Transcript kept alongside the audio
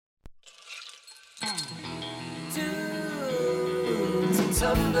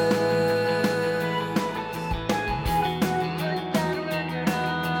tumblers.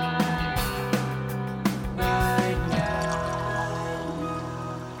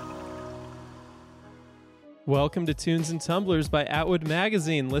 Welcome to Tunes and Tumblers by Atwood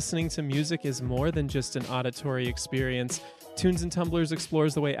Magazine. Listening to music is more than just an auditory experience. Tunes and Tumblers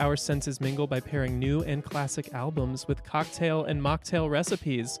explores the way our senses mingle by pairing new and classic albums with cocktail and mocktail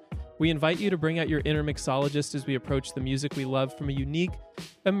recipes. We invite you to bring out your inner mixologist as we approach the music we love from a unique,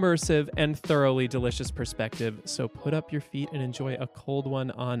 immersive, and thoroughly delicious perspective. So put up your feet and enjoy a cold one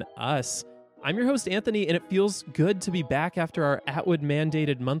on us. I'm your host, Anthony, and it feels good to be back after our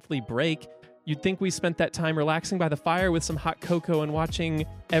Atwood-mandated monthly break. You'd think we spent that time relaxing by the fire with some hot cocoa and watching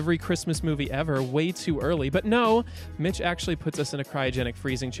every Christmas movie ever way too early. But no, Mitch actually puts us in a cryogenic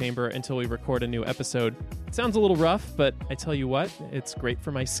freezing chamber until we record a new episode. It sounds a little rough, but I tell you what, it's great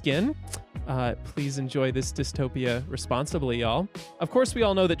for my skin. Please enjoy this dystopia responsibly, y'all. Of course, we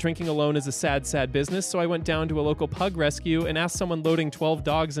all know that drinking alone is a sad, sad business, so I went down to a local pug rescue and asked someone loading 12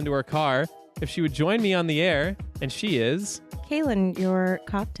 dogs into her car if she would join me on the air, and she is... Kaylin, your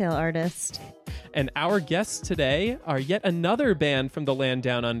cocktail artist. And our guests today are yet another band from the land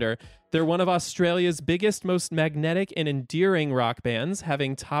down under. They're one of Australia's biggest, most magnetic and endearing rock bands,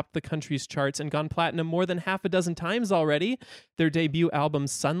 having topped the country's charts and gone platinum more than half a dozen times already. Their debut album,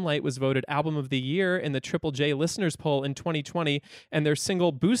 Sunlight, was voted Album of the Year in the Triple J Listeners Poll in 2020, and their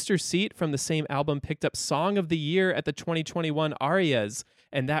single Booster Seat from the same album picked up Song of the Year at the 2021 Arias.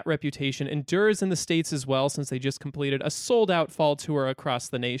 And that reputation endures in the States as well, since they just completed a sold-out fall tour across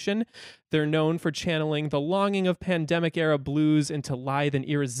the nation. They're known for channeling the longing of pandemic-era blues into lithe and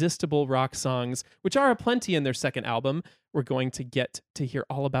irresistible rock songs, which are aplenty in their second album. We're going to get to hear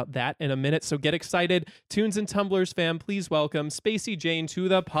all about that in a minute, so get excited. Tunes and Tumblers fam, please welcome Spacey Jane to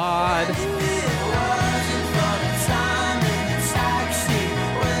the pod.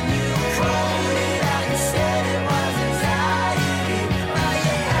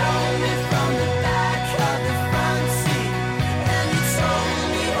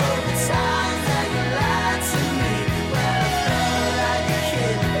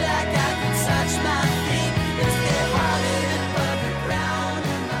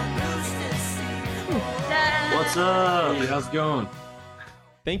 What's up? Hey, how's it going?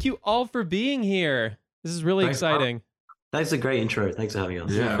 Thank you all for being here. This is really exciting. Thanks for a great intro. Thanks for having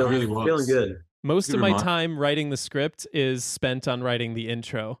us. Yeah, it really was. Feeling good. Most of my time writing the script is spent on writing the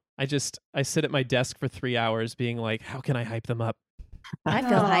intro. I sit at my desk for 3 hours being like, how can I hype them up? I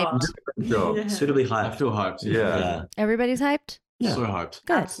feel hyped. Sure. Suitably hyped. I feel hyped. Yeah. Everybody's hyped? Yeah. So hyped.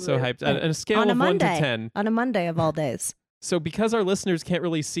 Good. So hyped. On a scale On a of 1 to Monday. 10. On a Monday of all days. So because our listeners can't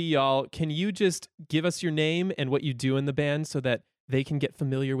really see y'all, can you just give us your name and what you do in the band so that they can get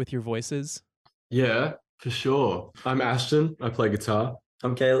familiar with your voices? Yeah, for sure. I'm Ashton. I play guitar.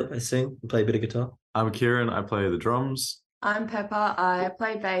 I'm Caleb. I sing and play a bit of guitar. I'm Kieran. I play the drums. I'm Pepper. I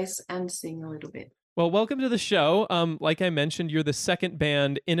play bass and sing a little bit. Well, welcome to the show. Like I mentioned, you're the second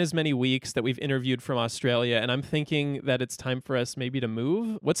band in as many weeks that we've interviewed from Australia, and I'm thinking that it's time for us maybe to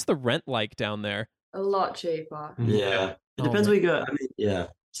move. What's the rent like down there? A lot cheaper. Yeah. It depends where you go. I mean, yeah.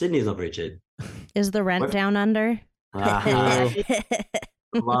 Sydney's not very cheap. Is the rent down under? Last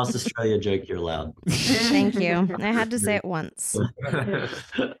Australia joke you're allowed. Thank you. I had to say it once.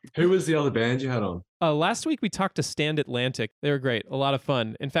 Who was the other band you had on? Last week we talked to Stand Atlantic. They were great. A lot of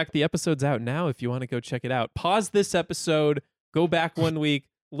fun. In fact, the episode's out now if you want to go check it out. Pause this episode, go back 1 week,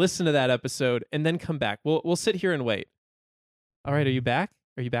 listen to that episode, and then come back. We'll sit here and wait. All right, are you back?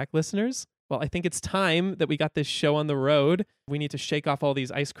 Are you back, listeners? Well, I think it's time that we got this show on the road. We need to shake off all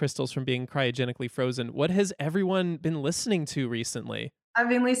these ice crystals from being cryogenically frozen. What has everyone been listening to recently? I've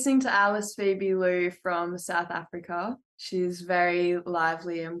been listening to Alice Phoebe Lou from South Africa. She's very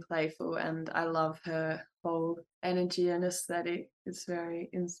lively and playful, and I love her whole energy and aesthetic. It's very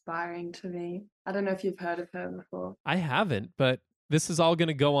inspiring to me. I don't know if you've heard of her before. I haven't, but this is all going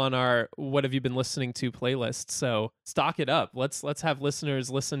to go on our What Have You Been Listening To playlist, so stock it up. Let's have listeners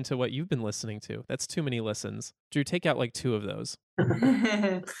listen to what you've been listening to. That's too many listens. Drew, take out like 2 of those.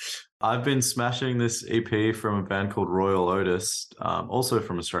 I've been smashing this EP from a band called Royal Otis, also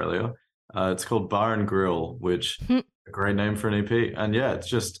from Australia. It's called Bar and Grill, which a great name for an EP. And yeah, it's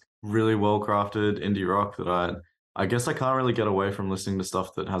just really well-crafted indie rock that I guess I can't really get away from listening to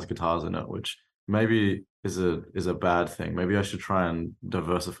stuff that has guitars in it, which maybe is a bad thing. Maybe I should try and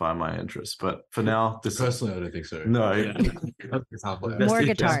diversify my interests. But for now, Personally, I don't think so. No. Yeah. More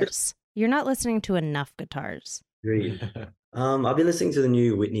guitars. You're not listening to enough guitars. Agreed. I've been listening to the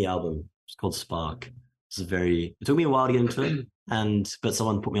new Whitney album. It's called Spark. It took me a while to get into it, but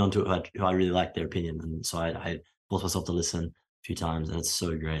someone put me onto it who I really liked their opinion, and so I forced myself to listen. few times, and it's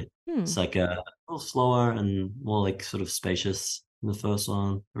so great. Hmm. It's like a little slower and more like sort of spacious than the first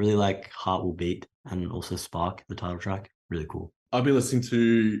one. I really like Heart Will Beat and also Spark, the title track. Really cool. I've been listening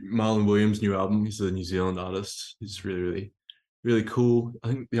to Marlon Williams' new album. He's a New Zealand artist. He's really, really, really cool. I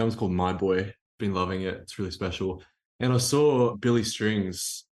think the album's called My Boy. Been loving it. It's really special. And I saw Billy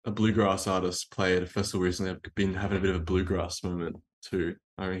Strings, a bluegrass artist, play at a festival recently. I've been having a bit of a bluegrass moment too.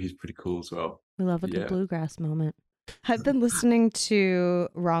 I mean, he's pretty cool as well. We love a Yeah. good bluegrass moment. I've been listening to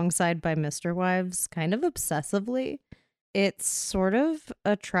Wrong Side by Mr. Wives kind of obsessively. It's sort of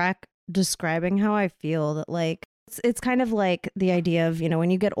a track describing how I feel that like it's kind of like the idea of, you know,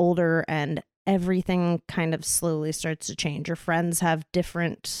 when you get older and everything kind of slowly starts to change. Your friends have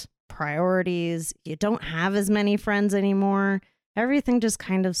different priorities. You don't have as many friends anymore. Everything just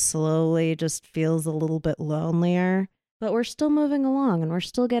kind of slowly just feels a little bit lonelier. But we're still moving along and we're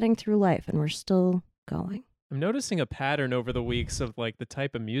still getting through life and we're still going. I'm noticing a pattern over the weeks of like the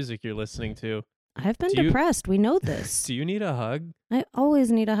type of music you're listening to. I've been Do you- depressed. We know this. Do you need a hug? I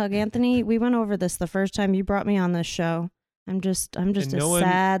always need a hug, Anthony. We went over this the first time you brought me on this show. I'm just And a no one-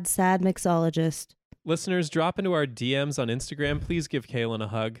 sad mixologist. Listeners, drop into our DMs on Instagram. Please give Kaylin a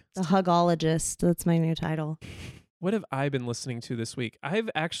hug. A hugologist. That's my new title. What have I been listening to this week? I've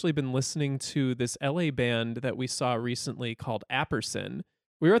actually been listening to this LA band that we saw recently called Apperson.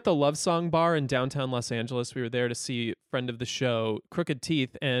 We were at the Love Song Bar in downtown Los Angeles. We were there to see friend of the show, Crooked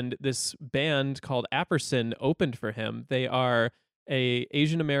Teeth, and this band called Apperson opened for him. They are a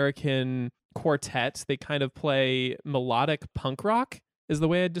Asian American quartet. They kind of play melodic punk rock is the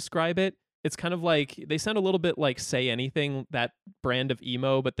way I'd describe it. It's kind of like, they sound a little bit like Say Anything, that brand of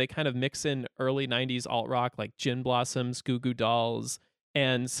emo, but they kind of mix in early 90s alt rock like Gin Blossoms, Goo Goo Dolls,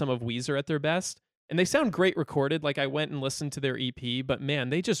 and some of Weezer at their best. And they sound great recorded. Like I went and listened to their EP, but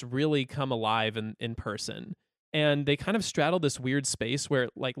man, they just really come alive in person. And they kind of straddle this weird space where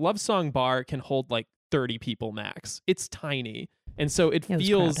like Love Song Bar can hold like 30 people max. It's tiny. And so it It was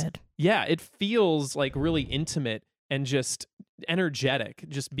feels, crowded. yeah, it feels like really intimate and just energetic,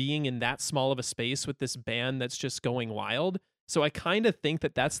 just being in that small of a space with this band that's just going wild. So I kind of think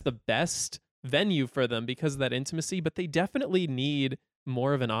that that's the best venue for them because of that intimacy, but they definitely need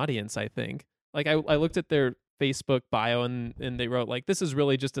more of an audience, I think. Like I looked at their Facebook bio and they wrote like, this is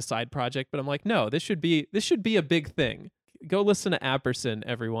really just a side project, but I'm like, no, this should be a big thing. Go listen to Apperson,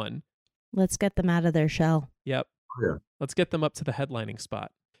 everyone. Let's get them out of their shell. Yep. Yeah. Let's get them up to the headlining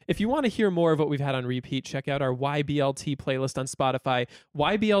spot. If you want to hear more of what we've had on repeat, check out our YBLT playlist on Spotify.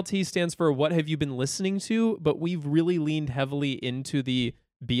 YBLT stands for What Have You Been Listening To? But we've really leaned heavily into the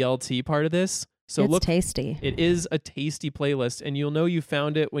BLT part of this. So It's look, tasty. it is a tasty playlist, and you'll know you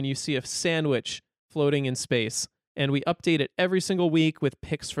found it when you see a sandwich floating in space. And we update it every single week with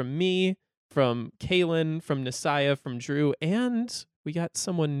picks from me, from Kaylin, from Nisaya, from Drew, and we got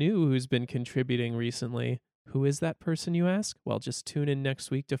someone new who's been contributing recently. Who is that person, you ask? Well, just tune in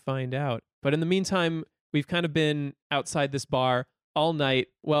next week to find out. But in the meantime, we've kind of been outside this bar all night.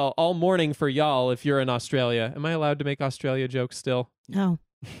 Well, all morning for y'all if you're in Australia. Am I allowed to make Australia jokes still? No.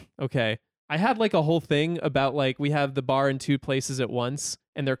 Okay. I had like a whole thing about like we have the bar in two places at once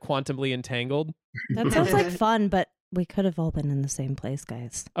and they're quantumly entangled. That sounds like fun, but we could have all been in the same place,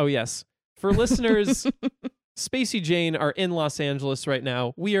 guys. Oh, yes. For listeners, Spacey Jane are in Los Angeles right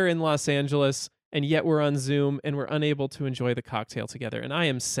now. We are in Los Angeles, and yet we're on Zoom and we're unable to enjoy the cocktail together. And I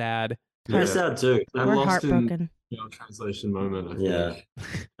am sad. Kind of sad too. I'm We're lost in heartbroken. translation moment. I Yeah.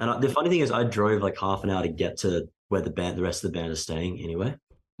 think. And the funny thing is, I drove like half an hour to get to where the rest of the band is staying anyway.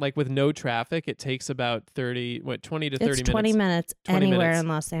 Like with no traffic, it takes about 20 to 30 It's minutes. 20 minutes 20 anywhere minutes. in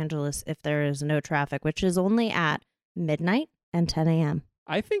Los Angeles if there is no traffic, which is only at midnight and 10 a.m.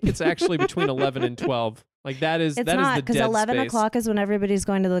 I think it's actually between 11 and 12. Like that is It's that is not the because dead 11 space. o'clock is when everybody's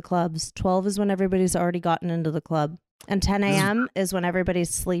going to the clubs. 12 is when everybody's already gotten into the club. And 10 a.m. is when everybody's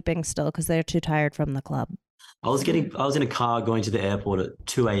sleeping still because they're too tired from the club. I was in a car going to the airport at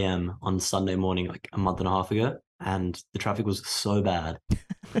 2 a.m. on Sunday morning, like a month and a half ago, and the traffic was so bad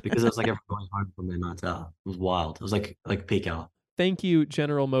because it was like everyone going home from their night out. It was wild. It was like peak hour. Thank you,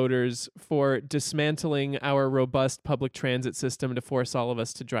 General Motors, for dismantling our robust public transit system to force all of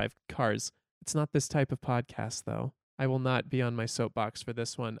us to drive cars. It's not this type of podcast, though. I will not be on my soapbox for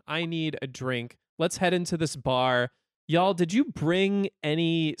this one. I need a drink. Let's head into this bar. Y'all, did you bring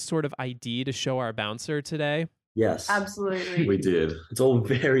any sort of ID to show our bouncer today? Yes, Absolutely. We did. it's all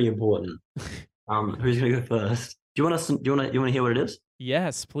very important. Who's gonna go first? Do you want to hear what it is?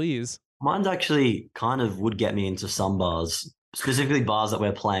 Yes, please. Mine's actually kind of would get me into some bars, specifically bars that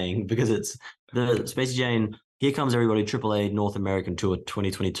we're playing, because it's the Spacey Jane Here Comes Everybody AAA North American Tour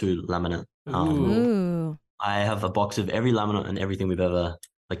 2022 laminate. Ooh. Ooh. I have a box of every laminate and everything we've ever,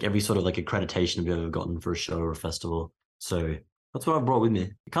 like every sort of like accreditation we've ever gotten for a show or a festival. So that's what I brought with me.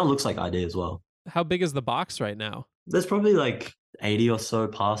 It kind of looks like ID as well. How big is the box right now? There's probably like 80 or so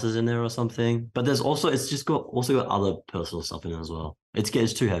passes in there or something. But there's also, it's just also got other personal stuff in it as well. It's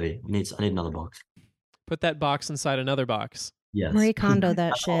too heavy. I need another box. Put that box inside another box. Yes. Marie Kondo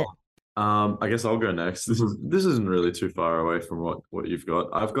that shit. I guess I'll go next. This isn't really too far away from what you've got.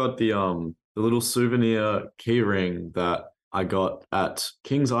 I've got the little souvenir key ring that I got at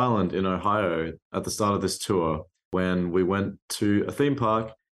Kings Island in Ohio at the start of this tour when we went to a theme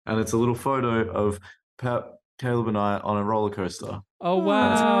park, and it's a little photo of Pep, Caleb, and I on a roller coaster. Oh,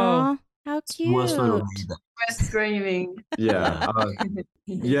 wow. Aw, how cute. Worst photo of me. We're screaming. Yeah.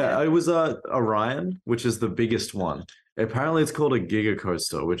 Yeah, it was Orion, which is the biggest one. Apparently, it's called a Giga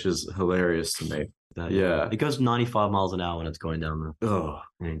Coaster, which is hilarious to me. Yeah. It goes 95 miles an hour when it's going down there. Oh,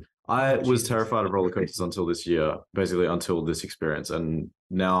 Mm. I was terrified of roller coasters until this year, basically until this experience, and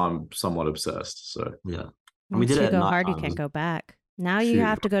now I'm somewhat obsessed. So Yeah. Once did it you at go night hard, you time. can't go back. Now you Shoot.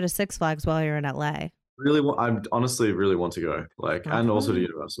 have to go to Six Flags while you're in LA. I honestly really want to go, and also to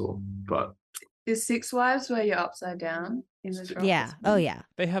Universal, but Is Six Wives where you're upside down in the drop? Yeah. Oh, yeah.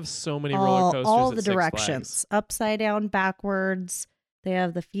 They have so many roller All, coasters. all at the Six directions. Upside down, backwards. They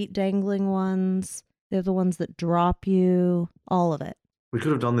have the feet dangling ones. They have the ones that drop you. All of it. we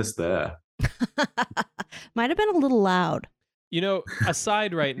could have done this there. Might have been a little loud. You know,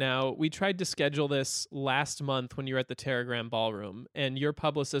 aside right now, we tried to schedule this last month when you were at the Terragram Ballroom, and your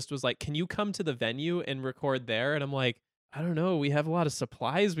publicist was like, can you come to the venue and record there? And I'm like, I don't know. We have a lot of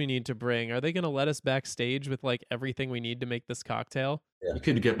supplies we need to bring. Are they going to let us backstage with like everything we need to make this cocktail? You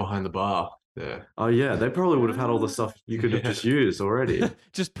could get behind the bar there. Oh yeah, they probably would have had all the stuff you could have just used already.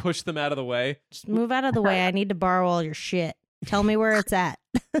 Just push them out of the way. Just move out of the way. I need to borrow all your shit. Tell me where it's at.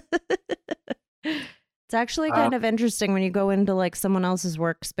 It's actually kind of interesting when you go into like someone else's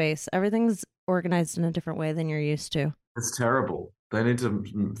workspace. Everything's organized in a different way than you're used to. It's terrible. They need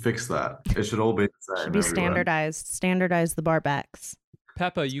to fix that. It should all be the same. Should be everywhere. standardized. Standardize the bar backs.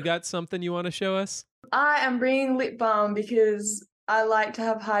 Peppa, you got something you want to show us? I am bringing lip balm because I like to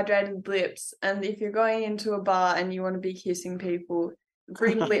have hydrated lips. And if you're going into a bar and you want to be kissing people,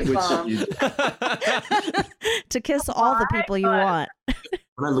 bring lip Which balm. you- To kiss all the people you want.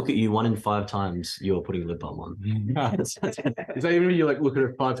 When I look at you 1 in 5 times, you're putting lip balm on. Is that even when you like look at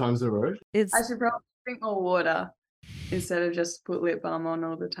it 5 times in a row? It's I should probably drink more water instead of just put lip balm on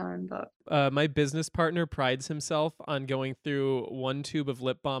all the time. But My business partner prides himself on going through 1 tube of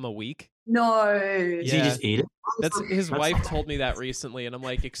lip balm a week. no. Did you just eat it? That's his That's- wife told me that recently, and I'm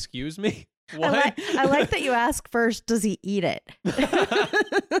like, excuse me? What? I like that you ask first, does he eat it?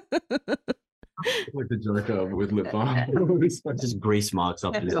 Like the Joker with lip balm. Just grease marks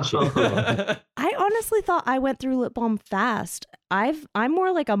up in his chin. I honestly thought I went through lip balm fast. I'm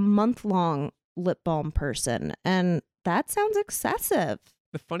more like a month-long lip balm person, and that sounds excessive.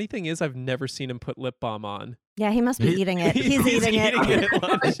 The funny thing is, I've never seen him put lip balm on. Yeah, he must be eating it. He's eating it. at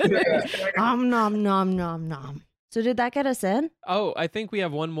lunch. Nom nom nom nom. So did that get us in? Oh, I think we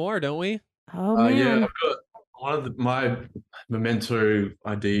have one more, don't we? Oh man. Yeah, I've got one of my memento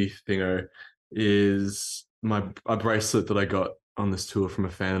ID thingo is a bracelet that I got on this tour from a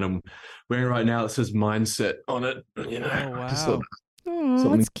fan, and I'm wearing right now. It says mindset on it. You know, Oh, wow. just thought, Oh,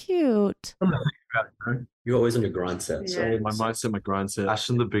 something- that's cute. You're always on your grind set. So Yeah. my mindset, my grind set.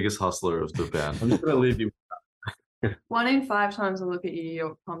 Ashton, the biggest hustler of the band. I'm just gonna leave you. 1 in 5 times I look at you,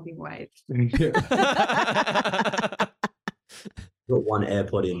 you're pumping weight. you got one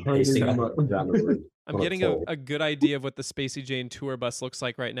AirPod in, pacing up and down the room. I'm on a getting pole. a good idea of what the Spacey Jane tour bus looks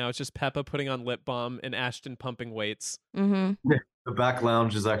like right now. It's just Peppa putting on lip balm and Ashton pumping weights. Mm-hmm. The back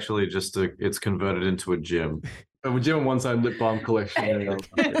lounge is actually it's converted into a gym. We're doing one side lip balm collection.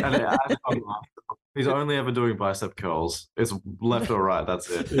 And he's only ever doing bicep curls. It's left or right. That's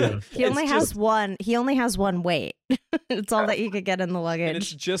it. Yeah. He only It's has just- one. He only has one weight. It's all that you could get in the And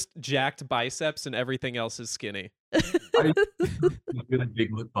it's luggage. just jacked biceps and everything else is skinny. Really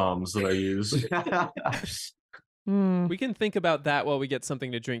big lip balms that I use. Mm, We can think about that while we get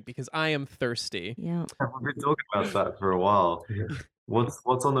something to drink because I am thirsty. yeah. We've been talking about that for a while. What's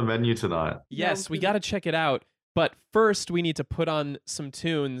on the menu tonight? Yes, we got to check it out. But first, we need to put on some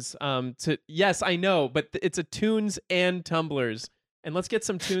tunes. Yes, I know, but it's a tunes and tumblers. And let's get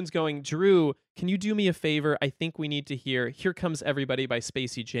some tunes going. Drew, can you do me a favor? I think we need to hear Here Comes Everybody by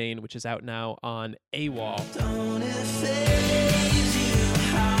Spacey Jane, which is out now on AWOL. Don't it faze you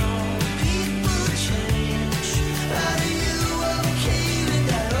how people change? Are you okay with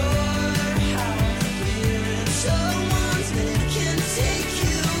that, or how clear someone's name can take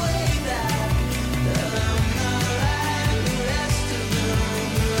you way back? Well, I'm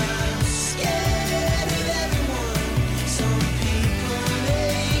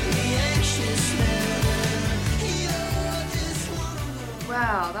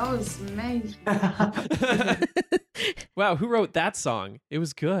Wow, that was amazing. Wow, who wrote that song? It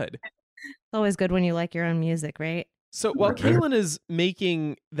was good. It's always good when you like your own music, right? So while Kaylin is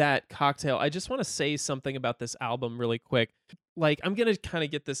making that cocktail, I just want to say something about this album really quick. Like, I'm going to kind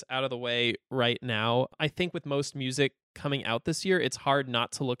of get this out of the way right now. I think with most music coming out this year, it's hard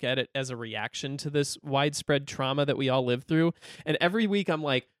not to look at it as a reaction to this widespread trauma that we all live through. And every week I'm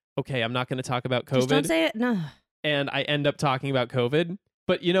like, okay, I'm not going to talk about COVID. Just don't say it. No. And I end up talking about COVID.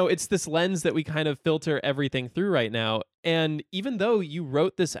 But, you know, it's this lens that we kind of filter everything through right now. And even though you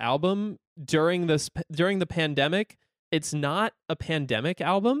wrote this album during the pandemic, it's not a pandemic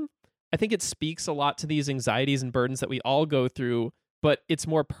album. I think it speaks a lot to these anxieties and burdens that we all go through, but it's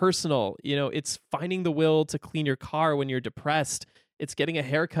more personal. You know, it's finding the will to clean your car when you're depressed. It's getting a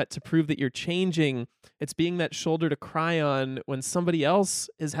haircut to prove that you're changing. It's being that shoulder to cry on when somebody else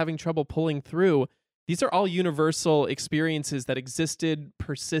is having trouble pulling through. These are all universal experiences that existed,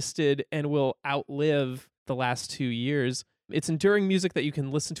 persisted, and will outlive the last 2 years. It's enduring music that you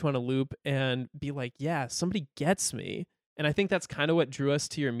can listen to on a loop and be like, yeah, somebody gets me. And I think that's kind of what drew us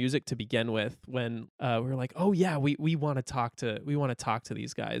to your music to begin with when we were like, oh yeah, we want to talk to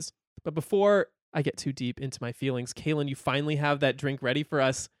these guys. But before I get too deep into my feelings, Kaylin, you finally have that drink ready for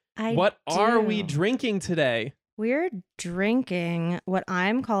us. What are we drinking today? We're drinking what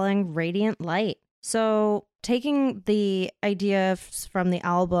I'm calling Radiant Light. So taking the idea from the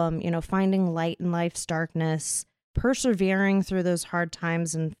album, you know, finding light in life's darkness, persevering through those hard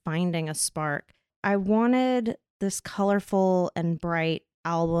times and finding a spark. I wanted this colorful and bright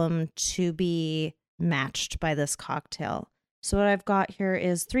album to be matched by this cocktail. So what I've got here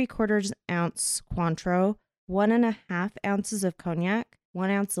is 3/4 ounce Cointreau, 1.5 ounces of cognac, 1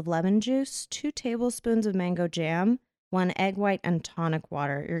 ounce of lemon juice, 2 tablespoons of mango jam, 1 egg white, and tonic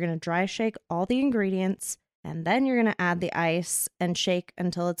water. You're going to dry shake all the ingredients, and then you're going to add the ice and shake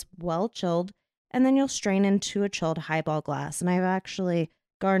until it's well chilled, and then you'll strain into a chilled highball glass. And I've actually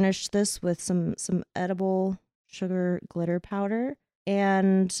garnished this with some edible sugar glitter powder.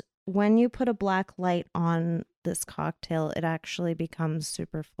 And when you put a black light on this cocktail, it actually becomes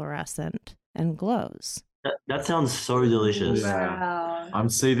super fluorescent and glows. That sounds so delicious. Wow. I'm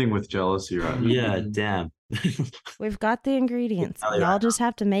seething with jealousy right now. Yeah, damn. We've got the ingredients. Y'all just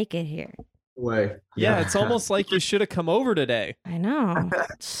have to make it here. Way. Yeah, it's almost like you should have come over today. I know.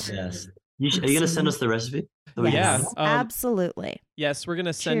 Yes. Are you going to send us the recipe? Yes, Yeah, absolutely. Yes, we're going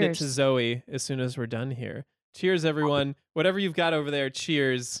to send it to Cheers. Zoe as soon as we're done here. Cheers, everyone. Whatever you've got over there,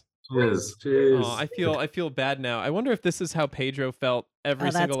 cheers. Cheers. Cheers. Oh, I feel bad now. I wonder if this is how Pedro felt every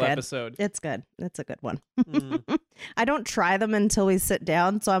Oh, that's single good. episode. It's good. It's a good one. Mm. I don't try them until we sit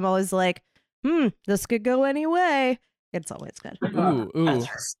down, so I'm always like, this could go any way. It's always good. Ooh.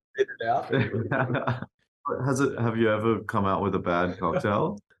 Spit it out. Have you ever come out with a bad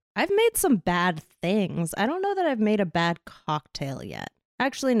cocktail? I've made some bad things. I don't know that I've made a bad cocktail yet.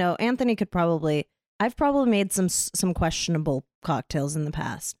 Actually, no. Anthony could probably. I've probably made some questionable cocktails in the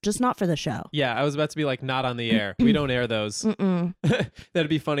past, just not for the show. Yeah, I was about to be like, not on the air. We don't air those. Mm-mm. That'd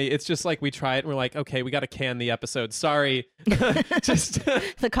be funny. It's just like we try it and we're like, okay, we got to can the episode. Sorry. Just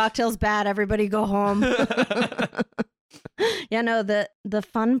The cocktail's bad. Everybody go home. Yeah, no, the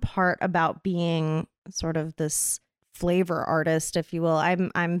fun part about being sort of this flavor artist, if you will,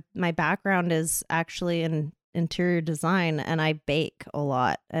 I'm my background is actually in interior design, and I bake a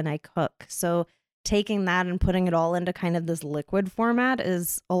lot and I cook. So taking that and putting it all into kind of this liquid format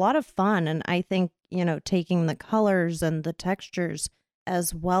is a lot of fun. And I think, you know, taking the colors and the textures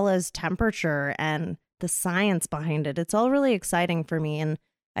as well as temperature and the science behind it, it's all really exciting for me. And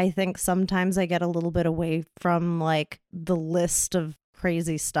I think sometimes I get a little bit away from like the list of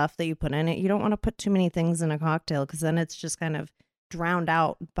crazy stuff that you put in it. You don't want to put too many things in a cocktail because then it's just kind of drowned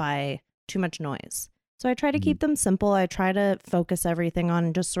out by too much noise. So I try to keep them simple. I try to focus everything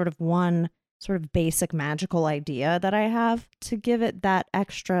on just sort of one sort of basic magical idea that I have to give it that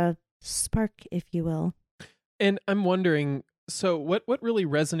extra spark, if you will. And I'm wondering, so what really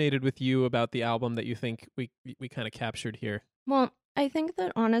resonated with you about the album that you think we kind of captured here? Well, I think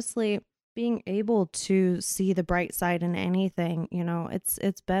that honestly, being able to see the bright side in anything, you know, it's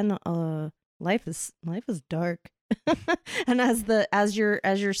been life is dark. And as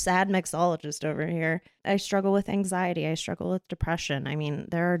your sad mixologist over here, I struggle with anxiety. I struggle with depression. I mean,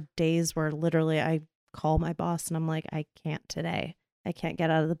 there are days where literally I call my boss and I'm like, I can't today. I can't get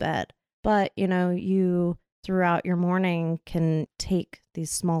out of the bed. But, you know, you throughout your morning can take these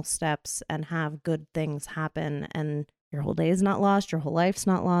small steps and have good things happen, and your whole day is not lost. Your whole life's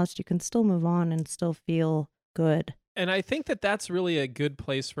not lost. You can still move on and still feel good. And I think that that's really a good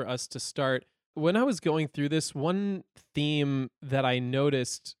place for us to start. When I was going through this, one theme that I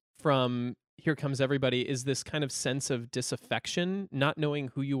noticed from Here Comes Everybody is this kind of sense of disaffection, not knowing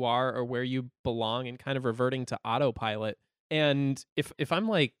who you are or where you belong, and kind of reverting to autopilot. And if I'm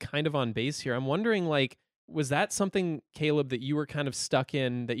like kind of on base here, I'm wondering, like, was that something, Caleb, that you were kind of stuck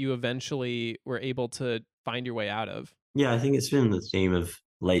in that you eventually were able to find your way out of? Yeah, I think it's been the theme of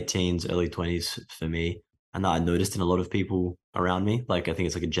late teens, early 20s for me. And that I noticed in a lot of people around me. Like, I think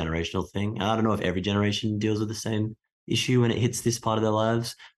it's like a generational thing. And I don't know if every generation deals with the same issue when it hits this part of their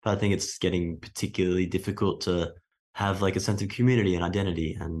lives, but I think it's getting particularly difficult to have like a sense of community and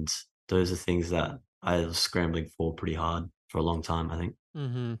identity. And those are things that I was scrambling for pretty hard for a long time, I think.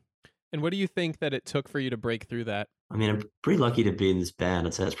 Mm-hmm. And what do you think that it took for you to break through that? I mean, I'm pretty lucky to be in this band.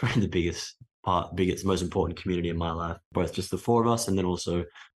 I'd say that's probably the biggest, most important community in my life. Both just the four of us, and then also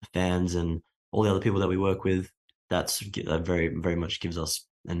the fans and all the other people that we work with. That very, very much gives us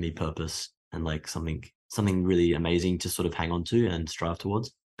and me purpose and like something really amazing to sort of hang on to and strive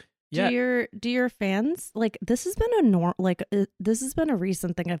towards. Yeah. Do your fans, like, this has been this has been a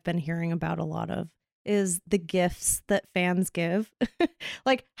recent thing I've been hearing about a lot of, is the gifts that fans give.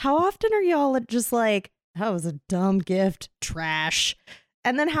 Like, how often are y'all just like, that was a dumb gift, trash?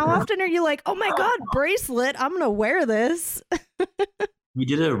 And then how often are you like, oh my God, bracelet, I'm going to wear this? We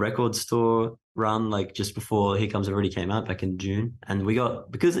did a record store run like just before Here Comes Everybody came out back in June. And we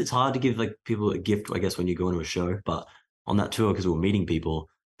got, because it's hard to give like people a gift, I guess, when you go into a show, but on that tour, because we were meeting people,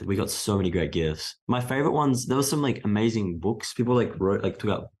 we got so many great gifts. My favorite ones, there was some like amazing books. People like wrote, like took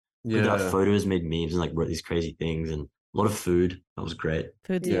out photos, made memes, and like wrote these crazy things, and a lot of food. That was great.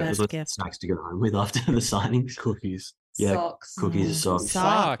 Food's the best gift. Snacks to go home with after the signings. Cookies. Yeah, Socks. cookies, socks.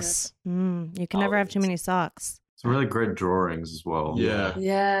 Socks. You can never have too many socks. Some really great drawings as well. Yeah.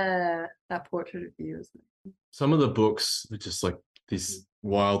 Yeah, that portrait of you. Some of the books are just like these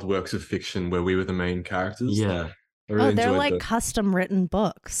wild works of fiction where we were the main characters. Yeah. I really They're enjoyed like the- custom written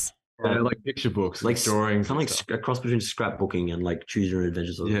books. yeah, like picture books, Like like drawings, kind of and like stuff. a cross between scrapbooking and like choose your own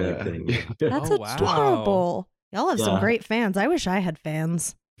adventures sort of Yeah. thing. That's Oh, wow. adorable. Y'all have some Yeah. great fans. I wish I had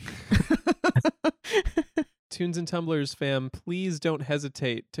fans. Tunes and Tumblers fam, please don't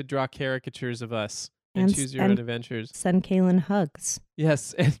hesitate to draw caricatures of us and And- choose your and- own adventures. Send Kaylin hugs.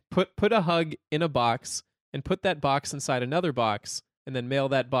 Yes, and put a hug in a box and put that box inside another box and then mail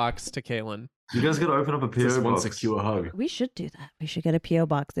that box to Kaylin. You guys got to open up a PO Just one box. secure hug. We should do that. We should get a P.O.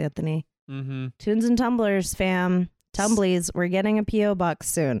 box, Anthony. Mm-hmm. Tunes and Tumblers fam. Tumblies, we're getting a P.O. box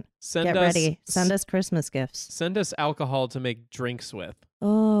soon. Send Get us ready. Send us Christmas gifts. Send us alcohol to make drinks with.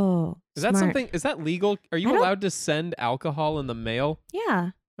 Oh. Is that smart. something? Is that legal? Are you I don't- allowed to send alcohol in the mail?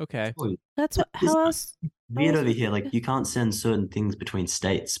 Yeah. Okay. That's what. This- How else? Weird over here, like you can't send certain things between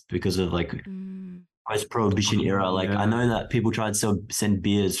states because of like Mm, post-prohibition era. Like Yeah. I know that people try to send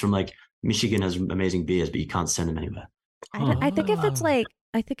beers from like Michigan has amazing beers, but you can't send them anywhere. I think if it's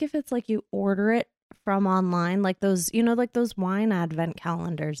Ah. like, you order it from online, like those, like those wine advent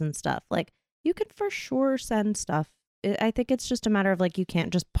calendars and stuff, like you could for sure send stuff. I think it's just a matter of like, you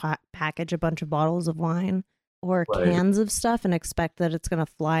can't just package a bunch of bottles of wine or Right. cans of stuff and expect that it's going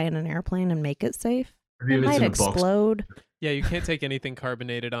to fly in an airplane and make it safe. Maybe It it's might in a box. explode. Yeah, you can't take anything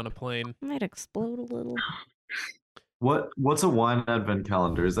carbonated on a plane. It might explode a little. What's a wine advent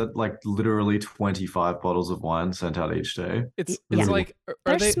calendar? Is that like literally 25 bottles of wine sent out each day? It's Yeah. like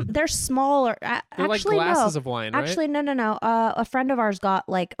are they? They're smaller. They're like Actually, glasses no. of wine, right? Actually, no. A friend of ours got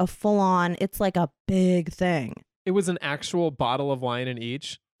like a full on. It's like a big thing. It was an actual bottle of wine in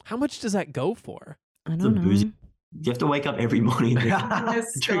each. How much does that go for? I It's a don't know. boozy- You have to wake up every morning and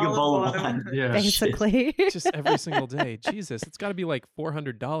drink a bowl of wine. Yeah. Basically, Just every single day. Jesus, it's got to be like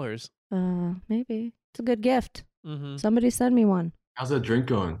 $400. maybe it's a good gift. Mm-hmm. Somebody send me one. How's that drink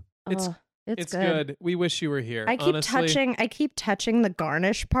going? It's- It's good. We wish you were here. I keep Honestly, I keep touching the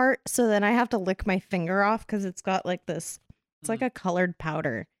garnish part, so then I have to lick my finger off because it's got like this. It's like a colored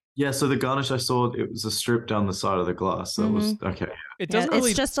powder. Yeah, so the garnish I saw, it was a strip down the side of the glass. That was okay. It Yeah, doesn't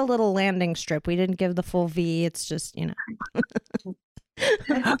really. It's just a little landing strip. We didn't give the full V. It's just Maybe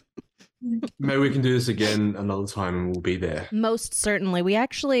we can do this again another time and we'll be there. Most certainly. We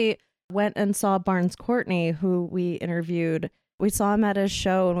actually went and saw Barnes Courtney, who we interviewed. We saw him at his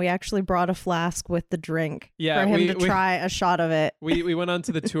show, and we actually brought a flask with the drink Yeah, for him we- to we- try a shot of it. we went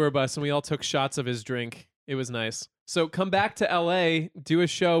onto the tour bus and we all took shots of his drink. It was nice. So come back to LA, do a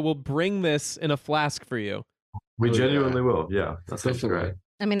show. We'll bring this in a flask for you. We Oh, yeah. genuinely will. Yeah, that's great.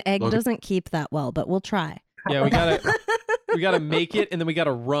 I mean, egg Look- doesn't keep that well, but we'll try. Yeah, we gotta make it, and then we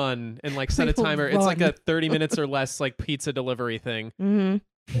gotta run and like set a We will timer. It's like run. a 30 minutes or less like pizza delivery thing. Mm-hmm.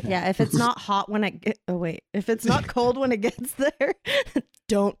 Yeah, if it's not hot when it if it's not cold when it gets there,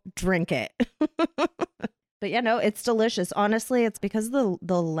 don't drink it. But yeah, no, it's delicious. Honestly, it's because of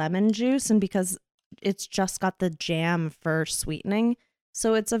the lemon juice and because it's just got the jam for sweetening.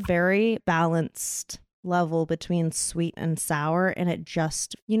 So it's a very balanced level between sweet and sour, and it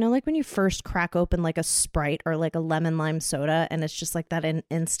just, like when you first crack open like a Sprite or like a lemon lime soda and it's just like that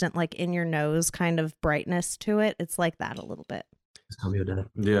instant like in your nose kind of brightness to it. It's like that a little bit. Tell me your dad.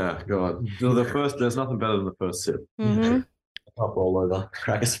 Yeah, God. There's nothing better than the first sip. Mhm. Pop roll over,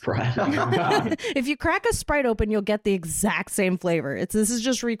 crack a Sprite. If you crack a Sprite open, you'll get the exact same flavor. This is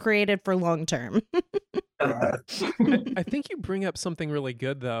just recreated for long term. I think you bring up something really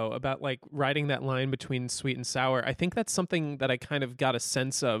good though about like riding that line between sweet and sour. I think that's something that I kind of got a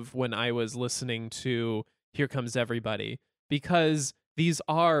sense of when I was listening to Here Comes Everybody, because these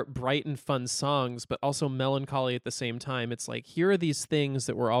are bright and fun songs, but also melancholy at the same time. It's like, here are these things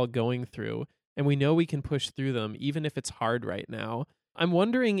that we're all going through, and we know we can push through them, even if it's hard right now. I'm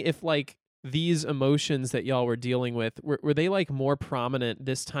wondering if like these emotions that y'all were dealing with, were they like more prominent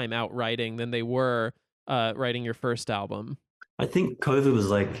this time out writing than they were writing your first album? I think COVID was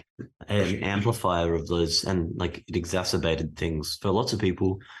like an amplifier of those, and like it exacerbated things for lots of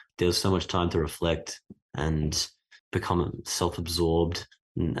people. There was so much time to reflect and become self-absorbed,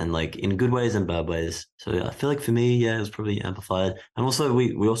 and like in good ways and bad ways. So I feel like for me, yeah, it was probably amplified. And also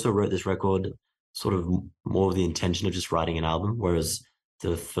we also wrote this record sort of more of the intention of just writing an album, whereas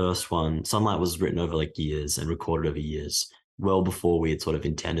the first one, Sunlight, was written over like years and recorded over years, well before we had sort of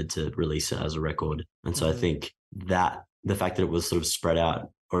intended to release it as a record. And so I think that the fact that it was sort of spread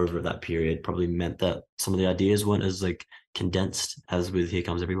out over that period probably meant that some of the ideas weren't as like condensed as with Here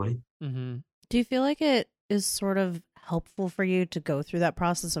Comes Everybody. Mm-hmm. Do you feel like it is sort of helpful for you to go through that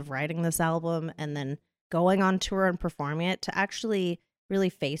process of writing this album and then going on tour and performing it to actually really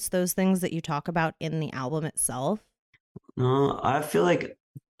face those things that you talk about in the album itself? No, I feel like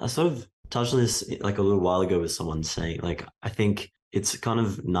I sort of touched on this like a little while ago with someone saying, like, I think it's kind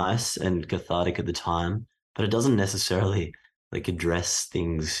of nice and cathartic at the time, but it doesn't necessarily like address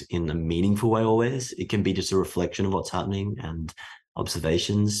things in a meaningful way always. It can be just a reflection of what's happening and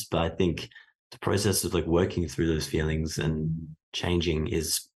observations. But I think the process of like working through those feelings and changing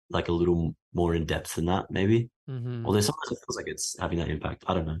is like a little more in depth than that, maybe. Mm-hmm. Although sometimes it feels like it's having that impact.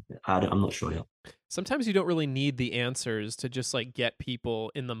 I don't know. I'm not sure yet. Sometimes you don't really need the answers to just like get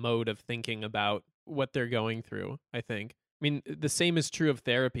people in the mode of thinking about what they're going through, I think. I mean, the same is true of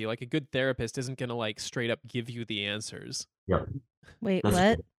therapy. Like a good therapist isn't going to like straight up give you the answers. Yeah. Wait, That's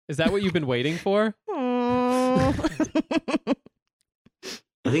what? true. Is that what you've been waiting for? Oh.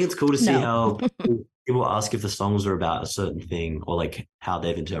 I think it's cool to see No. how people ask if the songs are about a certain thing or like how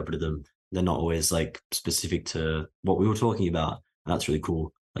they've interpreted them. They're not always like specific to what we were talking about. And that's really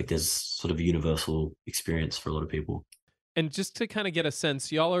cool. Like there's sort of a universal experience for a lot of people. And just to kind of get a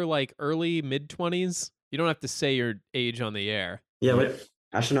sense, y'all are like early, mid-20s? You don't have to say your age on the air. Yeah, wait.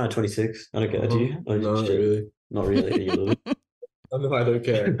 Ash and I are 26. I don't care. Do you? Oh, No, not shit. really. Not really. Are you a little bit? No, I don't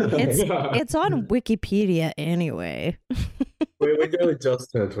care. It's on Wikipedia anyway. we only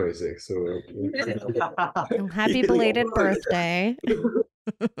just turned 26, so Happy belated birthday.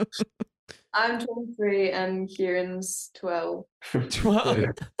 I'm 23 and Kieran's 12. 12.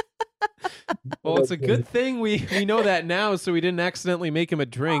 Well, it's a good thing we know that now, so we didn't accidentally make him a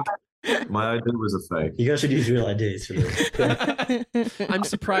drink. My idea was a fake. You guys should use real IDs for this. I'm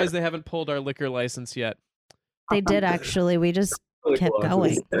surprised they haven't pulled our liquor license yet. They did actually. We just kept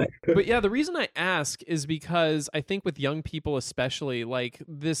going. But yeah, the reason I ask is because I think with young people especially, like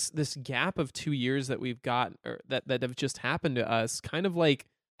this gap of 2 years that we've got, or that have just happened to us, kind of like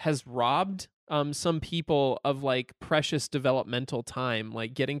has robbed some people of like precious developmental time,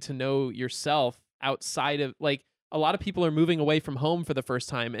 like getting to know yourself outside of like a lot of people are moving away from home for the first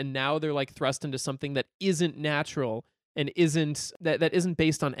time, and now they're like thrust into something that isn't natural and isn't that isn't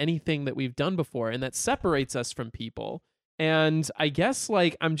based on anything that we've done before, and that separates us from people. And I guess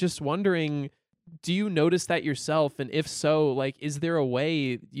like I'm just wondering, do you notice that yourself? And if so, like is there a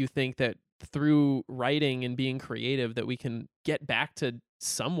way you think that through writing and being creative that we can get back to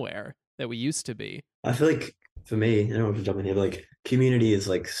somewhere that we used to be? I feel like for me, I don't know if I'm jumping here, but like community is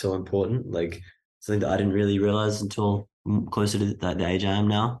like so important. Like something that I didn't really realize until closer to the age I am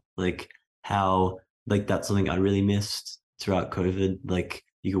now. Like how like that's something I really missed throughout COVID. Like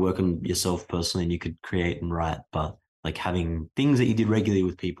you could work on yourself personally and you could create and write, but like having things that you did regularly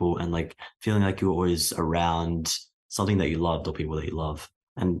with people and like feeling like you were always around something that you loved or people that you love,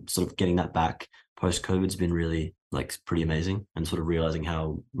 and sort of getting that back post COVID's been really like pretty amazing, and sort of realizing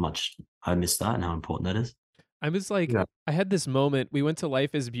how much I miss that and how important that is. I was like, Yeah. I had this moment. We went to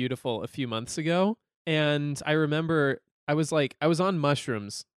Life is Beautiful a few months ago, and I remember I was on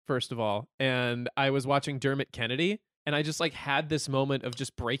mushrooms, first of all, and I was watching Dermot Kennedy, and I just like had this moment of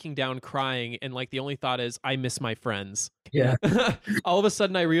just breaking down crying, and like the only thought is, I miss my friends. Yeah. All of a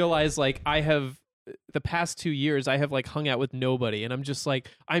sudden I realized like the past 2 years I have like hung out with nobody, and I'm just like,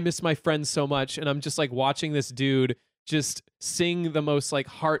 I miss my friends so much, and I'm just like watching this dude just sing the most like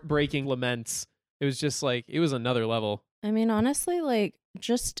heartbreaking laments. It was just like, it was another level. I mean, honestly, like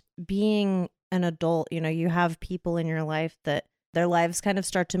just being an adult, you have people in your life that their lives kind of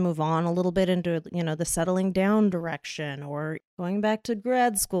start to move on a little bit into, the settling down direction or going back to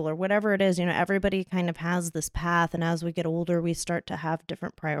grad school or whatever it is. Everybody kind of has this path. And as we get older, we start to have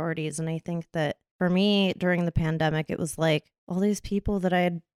different priorities. And I think that for me, during the pandemic, it was like all these people that I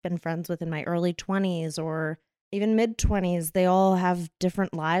had been friends with in my early 20s or even mid 20s, they all have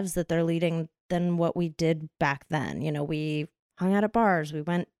different lives that they're leading than what we did back then. We hung out at bars, we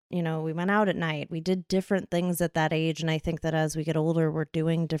went out at night, we did different things at that age. And I think that as we get older, we're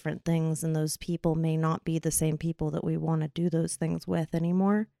doing different things, and those people may not be the same people that we want to do those things with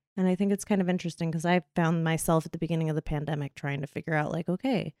anymore. And I think it's kind of interesting because I found myself at the beginning of the pandemic trying to figure out like,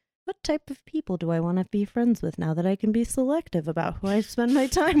 okay, what type of people do I want to be friends with now that I can be selective about who I spend my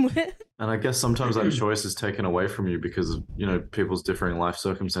time with? And I guess sometimes that choice is taken away from you because of, people's differing life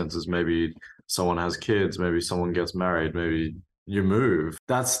circumstances. Maybe someone has kids, maybe someone gets married, maybe you move.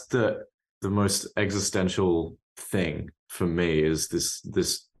 That's the most existential thing for me, is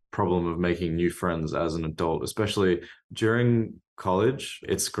this problem of making new friends as an adult, especially during college.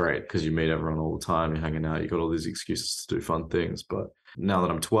 It's great because you meet everyone all the time, you're hanging out, you got all these excuses to do fun things. But now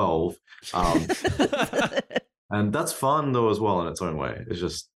that I'm 12, and that's fun though as well in its own way. It's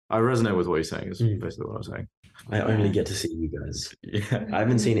just, I resonate with what you're saying, is basically what I'm saying. I only get to see you guys. Yeah. I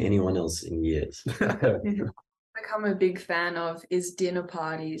haven't seen anyone else in years. Become a big fan of is dinner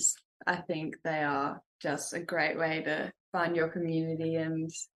parties. I think they are just a great way to find your community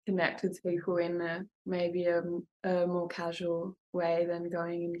and connect with people in maybe a more casual way than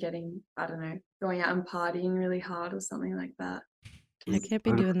going and getting, I don't know, going out and partying really hard or something like that. I can't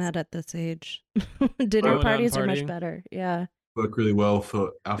be doing that at this age. Dinner Going out parties are and much partying. better. Yeah. Work really well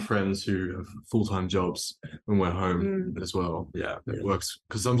for our friends who have full-time jobs when we're home as well. Yeah, it works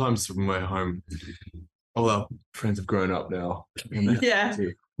because sometimes when we're home, all our friends have grown up now. Yeah.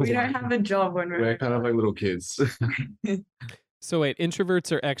 We don't have a job when We're kind of like little kids. So wait,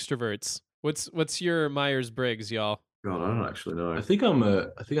 introverts or extroverts? What's your Myers-Briggs, y'all? God, I don't actually know. I think I'm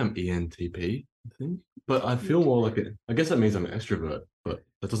ENTP. I think, but I feel more like it. I guess that means I'm an extrovert, but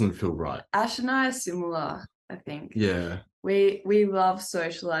that doesn't feel right. Ash and I are similar, I think. Yeah. We love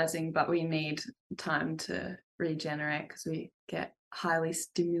socializing, but we need time to regenerate because we get highly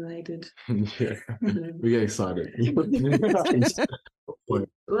stimulated. Yeah. We get excited. Do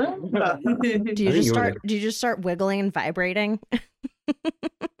you just start wiggling and vibrating?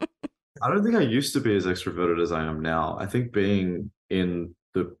 I don't think I used to be as extroverted as I am now. I think being in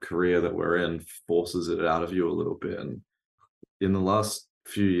the career that we're in forces it out of you a little bit. And in the last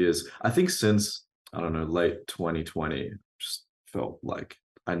few years, I think since, I don't know, late 2020, just felt like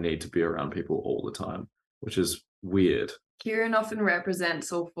I need to be around people all the time, which is weird. Kieran often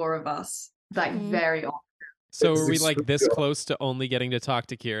represents all four of us, like very often. So It's are we like super this cool. close to only getting to talk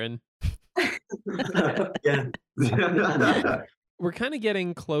to Kieran? Yeah. We're kind of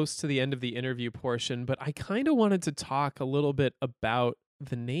getting close to the end of the interview portion, but I kind of wanted to talk a little bit about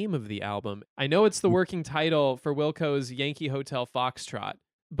the name of the album. I know it's the working title for Wilco's Yankee Hotel Foxtrot,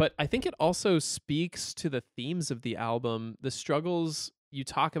 but I think it also speaks to the themes of the album. The struggles you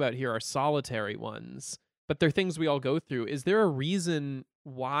talk about here are solitary ones, but they're things we all go through. Is there a reason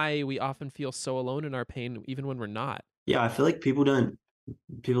why we often feel so alone in our pain, even when we're not? Yeah, I feel like people aren't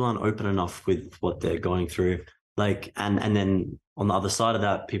open enough with what they're going through. Like, and then on the other side of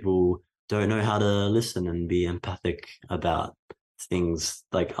that, people don't know how to listen and be empathic about things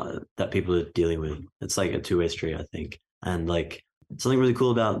like that people are dealing with. It's like a two-way street, I think. And like something really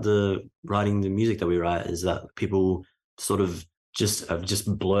cool about the writing the music that we write is that people sort of just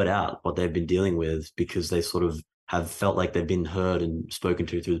blurt out what they've been dealing with because they sort of have felt like they've been heard and spoken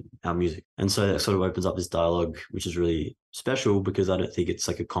to through our music. And so that sort of opens up this dialogue, which is really special because I don't think it's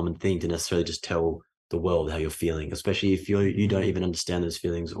like a common thing to necessarily just tell the world how you're feeling, especially if you don't even understand those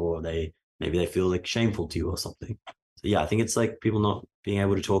feelings, or maybe they feel like shameful to you or something. So yeah, I think it's like people not being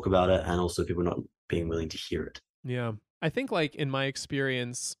able to talk about it and also people not being willing to hear it. Yeah. I think like in my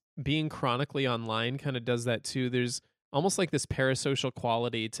experience, being chronically online kind of does that too. There's almost like this parasocial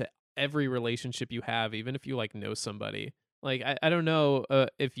quality to every relationship you have, even if you like know somebody. Like, I don't know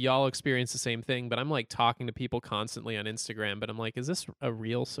if y'all experience the same thing, but I'm like talking to people constantly on Instagram, but I'm like, is this a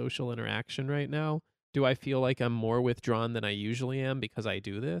real social interaction right now? Do I feel like I'm more withdrawn than I usually am because I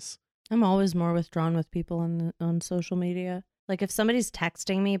do this? I'm always more withdrawn with people on social media. Like if somebody's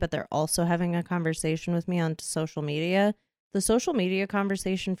texting me, but they're also having a conversation with me on social media, the social media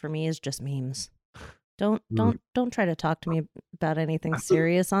conversation for me is just memes. Don't try to talk to me about anything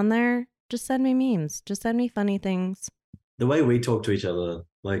serious on there. Just send me memes. Just send me funny things. The way we talk to each other,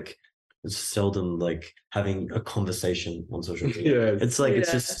 like, it's seldom like having a conversation on social media. Yeah, It's like it's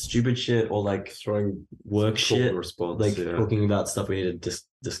Yeah. just stupid shit or like throwing work call shit, and response. like yeah. talking about stuff we need to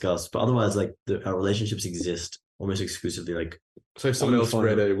discuss. But otherwise, like our relationships exist almost exclusively. Like, So if someone on the else phone.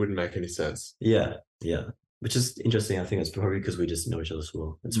 read it, it wouldn't make any sense. yeah, which is interesting. I think it's probably because we just know each other so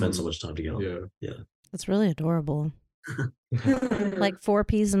well and spend so much time together. Yeah, That's really adorable. Like 4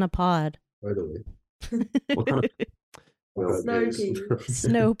 peas in a pod. totally. What kind of Snow peas.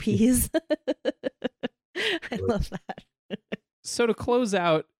 Snow peas. I love that. So to close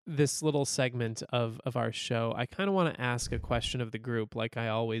out this little segment of our show, I kind of want to ask a question of the group like I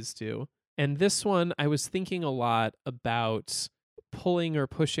always do. And this one, I was thinking a lot about pulling or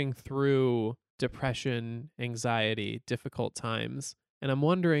pushing through depression, anxiety, difficult times. And I'm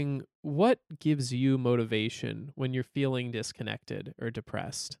wondering, what gives you motivation when you're feeling disconnected or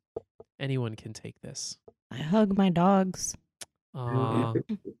depressed? Anyone can take this. I hug my dogs. Aw.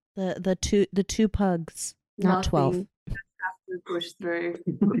 The two pugs. Not 12. Nothing. You just have to push through.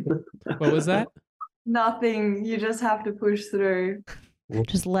 What was that? Nothing. You just have to push through.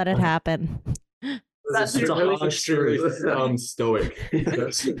 Just let it happen. That's It's a really harsh truth. Stoic.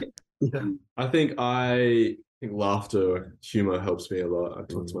 I think laughter, humor helps me a lot. I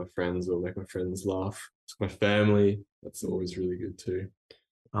talk to my friends or make my friends laugh. To my family, that's always really good too.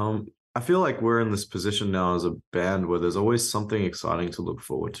 I feel like we're in this position now as a band where there's always something exciting to look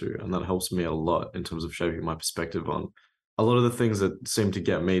forward to, and that helps me a lot in terms of shaping my perspective on a lot of the things that seem to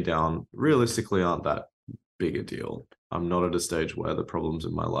get me down. Realistically, aren't that big a deal. I'm not at a stage where the problems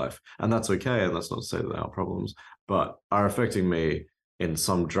in my life, and that's okay, and that's not to say that they are problems, but are affecting me in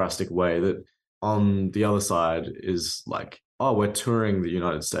some drastic way that on the other side is like, oh, we're touring the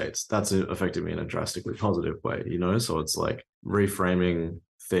United States. That's affecting me in a drastically positive way, you know? So it's like reframing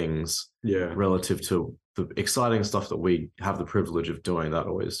things relative to the exciting stuff that we have the privilege of doing. That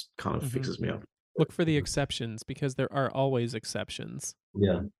always kind of fixes me up. Look for the exceptions because there are always exceptions.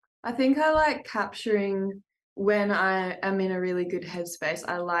 Yeah. I think I like capturing when I am in a really good headspace.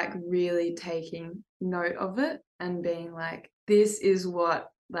 I like really taking note of it and being like, this is what,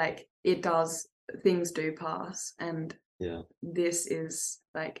 like, it does, things do pass. And this is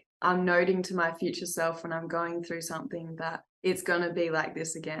like, I'm noting to my future self when I'm going through something that it's going to be like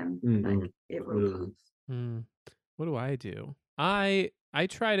this again. Like, it will pass. What do? I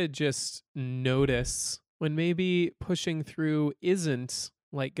try to just notice when maybe pushing through isn't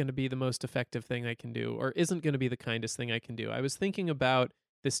like going to be the most effective thing I can do or isn't going to be the kindest thing I can do. I was thinking about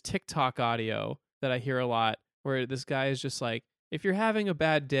this TikTok audio that I hear a lot where this guy is just like, if you're having a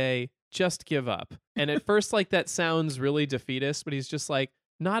bad day, just give up. And at first, like, that sounds really defeatist, but he's just like,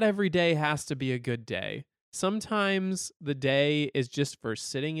 not every day has to be a good day. Sometimes the day is just for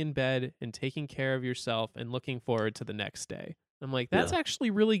sitting in bed and taking care of yourself and looking forward to the next day. I'm like, that's actually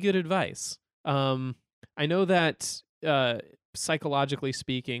really good advice. I know that psychologically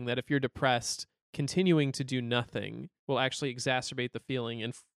speaking, that if you're depressed, continuing to do nothing will actually exacerbate the feeling,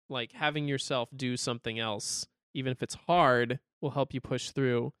 and like having yourself do something else, even if it's hard, will help you push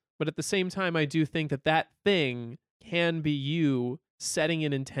through. But at the same time, I do think that that thing can be you setting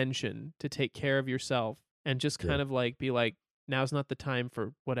an intention to take care of yourself and just kind of like be like, now's not the time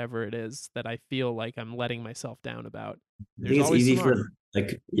for whatever it is that I feel like I'm letting myself down about. I think it's easy for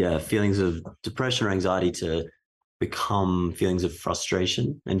feelings of depression or anxiety to become feelings of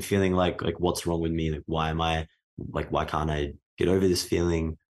frustration and feeling like what's wrong with me? Like, why can't I get over this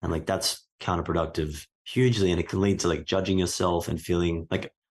feeling? And like, that's counterproductive hugely. And it can lead to like judging yourself and feeling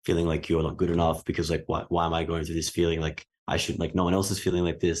like you're not good enough because like, why am I going through this feeling? Like I should, like, no one else is feeling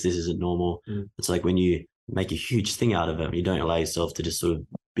like this. This isn't normal. It's like when you make a huge thing out of it and you don't allow yourself to just sort of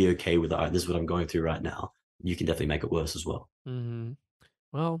be okay with, all right, this is what I'm going through right now, you can definitely make it worse as well. Mm-hmm.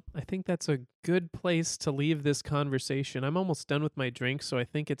 Well, I think that's a good place to leave this conversation. I'm almost done with my drink, so I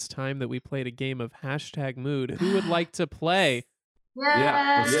think it's time that we played a game of #mood. Who would like to play?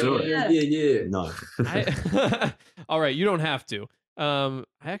 Let's do it. No. All right, you don't have to. I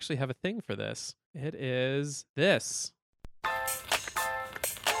actually have a thing for this. It is this. What's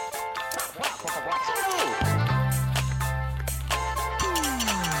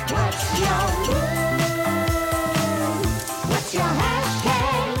your mood?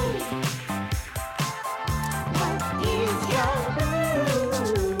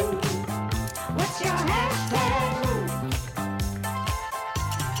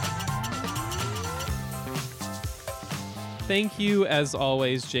 thank you, as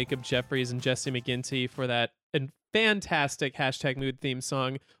always, Jacob Jeffries and Jesse McGinty, for that fantastic hashtag mood theme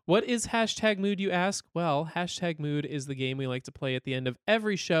song. What is hashtag mood, you ask? Well, hashtag mood is the game we like to play at the end of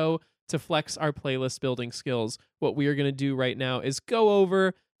every show to flex our playlist building skills. What we are going to do right now is go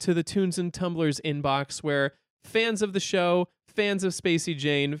over to the Tunes and Tumblers inbox, where fans of the show, fans of Spacey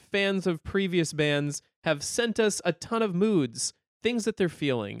Jane, fans of previous bands have sent us a ton of moods, things that they're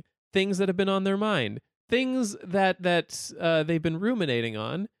feeling, things that have been on their mind, things that they've been ruminating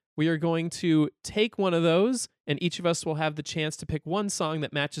on. We are going to take one of those, and each of us will have the chance to pick one song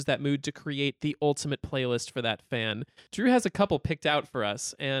that matches that mood to create the ultimate playlist for that fan. Drew has a couple picked out for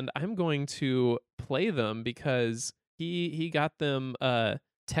us, and I'm going to play them because he got them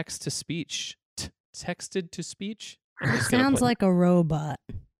text to speech. Texted to speech? Sounds like a robot.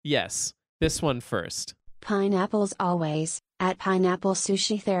 Yes. This one first. Pineapples always, at Pineapple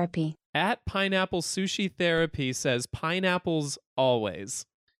Sushi Therapy. At Pineapple Sushi Therapy says pineapples always.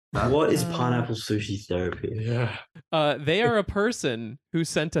 What is pineapple sushi therapy? Yeah. They are a person who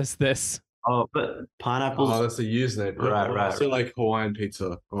sent us this. Oh, but pineapples. Oh, that's a username. Right. So like Hawaiian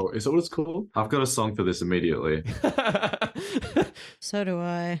pizza. Oh, is that what it's called? I've got a song for this immediately. So do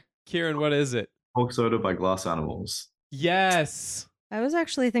I. Kieran, what is it? Pork Soda by Glass Animals. Yes. I was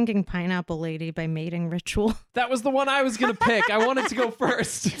actually thinking Pineapple Lady by Mating Ritual. That was the one I was going to pick. I wanted to go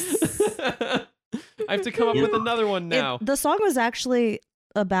first. I have to come up with another one now. The song was actually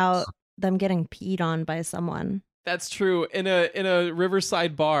about them getting peed on by someone. That's true. In a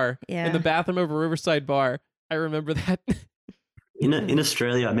Riverside bar. Yeah. In the bathroom of a Riverside bar. I remember that. In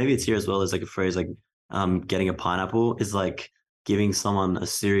Australia, maybe it's here as well. There's like a phrase like getting a pineapple is like giving someone a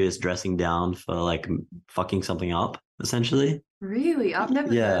serious dressing down for like fucking something up, essentially. Really? I've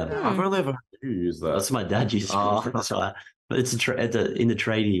never Yeah. heard that. I've only ever heard you use that. That's what my dad used to call it. That's why. But it's in the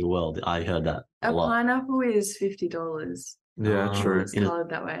tradie world, I heard that a A lot. pineapple is $50. Yeah, true. It's colored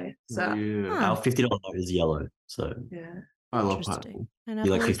that way. So Yeah. Our $50 note is yellow, so yeah. I love Interesting. pineapple.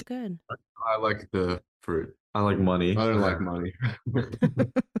 Pineapple like is 50 good. I like the fruit. I like money. I don't like money.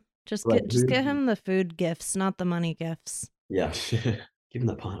 Just Like, get him the food gifts, not the money gifts. yeah. Give him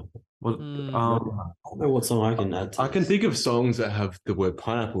the pineapple. What, Mm. I don't know what song I can add to I can this. think of songs that have the word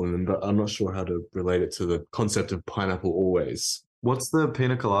pineapple in them, but I'm not sure how to relate it to the concept of pineapple always. what's the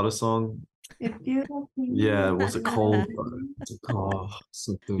Pina Colada song? If you Yeah, what's it called? Oh,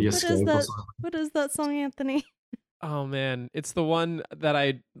 something. The What is Escape or that? something. What is that song, Anthony? Oh man, it's the one that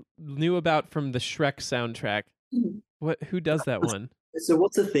I knew about from the Shrek soundtrack. Who does that one? So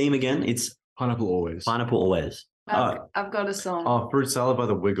what's the theme again? It's Pineapple always. pineapple always. I've got a song. Oh, Fruit Salad by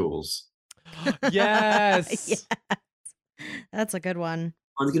the Wiggles. Yes. Yes. That's a good one.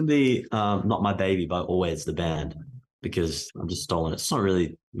 Mine's gonna be Not My Baby by Always the band because I'm just stolen it. It's not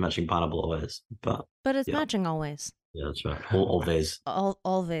really matching Pineapple Always, but But it's Yeah. matching always. yeah, that's right. Always.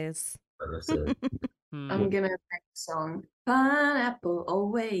 Always. That's it. Hmm. I'm gonna make a song. Pineapple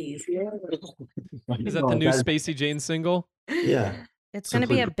always. Yeah. Is that the new Spacey Jane single? Yeah. It's going to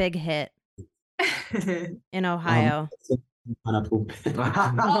be a Simply- big hit in Ohio. Pineapple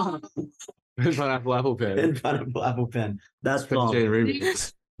Pineapple apple pen. pen. Pineapple apple pen. That's Spacey fun. Jane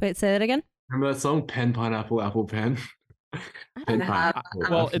remix. Wait, say that again? Remember that song? Pen, pineapple, apple pen. Pen, pineapple.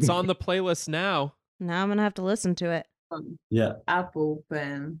 Well, it's on the playlist now. Now I'm going to have to listen to it. Yeah. Apple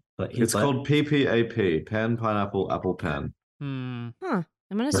pen. But It's called PPAP, Pen, Pineapple, Apple Pen. I'm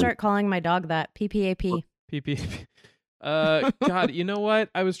going to start calling my dog that. PPAP. PPP. God, you know what?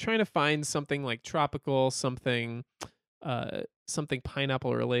 I was trying to find something like tropical, something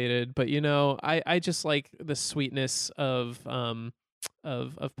pineapple related, but you know, I just like the sweetness of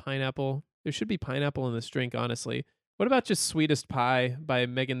pineapple. There should be pineapple in this drink, honestly. What about just Sweetest Pie by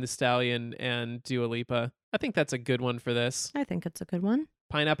Megan Thee Stallion and Dua Lipa? I think that's a good one for this. I think it's a good one.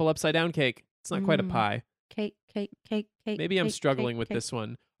 Pineapple upside down cake. It's not quite a Mm. pie. Cake. Maybe I'm cake, struggling cake, with cake. this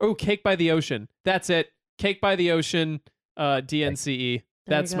one. Oh, Cake by the Ocean. That's it. Cake by the Ocean, DNCE.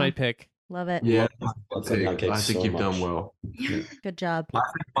 There That's you my go. pick. Love it. Yeah, Upside down cake I think so you've done much. well. Good job. I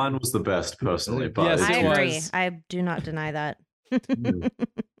think mine was the best personally, but Yes, I it agree. was. I do not deny that.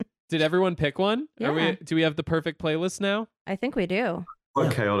 Did everyone pick one? Yeah. Do we have the perfect playlist now? I think we do.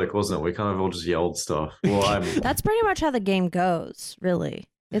 quite chaotic, wasn't it? We kind of all just yelled stuff. Well, That's pretty much how the game goes, really.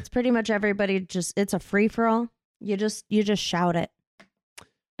 It's pretty much everybody it's a free for all. You just shout it.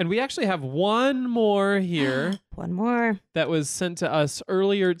 And we actually have one more here One more. that was sent to us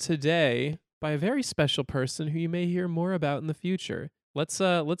earlier today by a very special person who you may hear more about in the future. Let's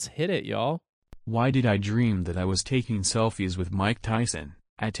hit it, y'all. Why did I dream that I was taking selfies with Mike Tyson?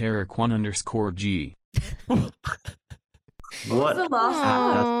 At Eric1_G. What was the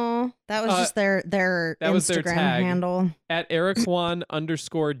last one? No, that was just their that was their Instagram tag. handle. At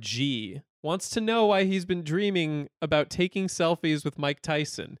Eric_Juan_ wants to know why he's been dreaming about taking selfies with Mike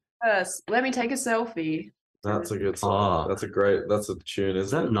Tyson. First, let me take a selfie. That's a good song. That's a tune,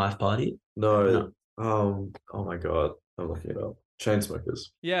 Is that isn't it? Knife Party? No. Oh my God. I'm looking it up. Chainsmokers.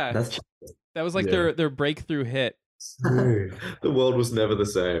 Yeah, That's that was like Yeah. their breakthrough hit. The world was never the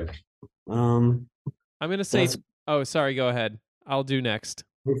same. um. I'm gonna say. That's- Oh, sorry. Go ahead. I'll do next.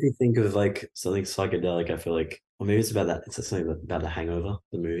 If you think of like something psychedelic, I feel like, or maybe it's about that. It's something about The Hangover,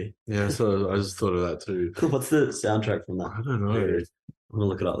 the movie. Yeah, so I just thought of that too. What's the soundtrack from that? I don't know. I'm gonna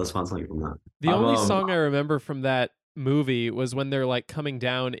look it up. Let's find something from that. The I'm, only um, song I remember from that movie was when they're like coming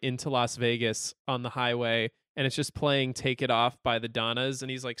down into Las Vegas on the highway, and it's just playing "Take It Off" by the Donnas, and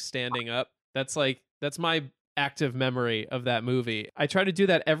he's like standing up. That's my active memory of that movie. I try to do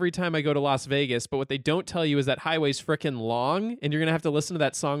that every time I go to Las Vegas, but what they don't tell you is that highway's freaking long, and you're gonna have to listen to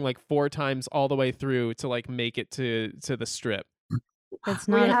that song like 4 times all the way through to like make it to the strip. It's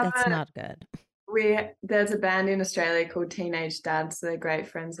We not. have It's a- not good. There's a band in Australia called Teenage Dads. They're great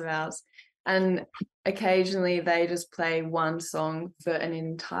friends of ours, and occasionally they just play one song for an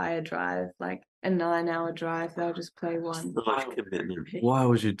entire drive, like a 9-hour drive. They'll just play one. So much commitment. Why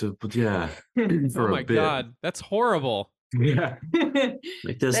would you do? But yeah, for Oh a my bit. god, that's horrible. Yeah,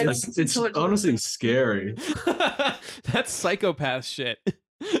 Like there's They- like, it's honestly scary. That's psychopath shit.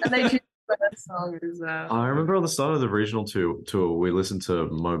 And they choose that song as well. I remember on the start of the regional tour, we listened to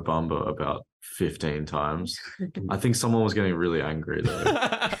Mo Bamba about 15 times. I think someone was getting really angry though.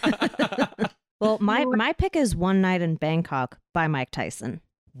 Well, my pick is "One Night in Bangkok" by Mike Tyson.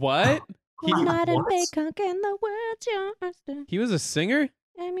 What? One night in What? Bangkok and the world's yours. He was a singer?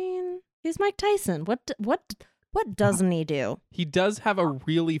 I mean, he's Mike Tyson. What doesn't he do? He does have a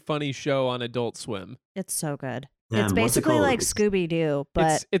really funny show on Adult Swim. It's so good. Damn, It's what's it basically called? like Scooby Doo,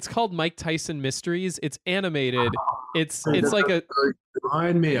 but It's called Mike Tyson Mysteries. It's animated. It's That's like a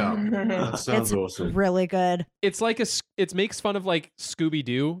Line me up. That sounds it's awesome. really good. it makes fun of like Scooby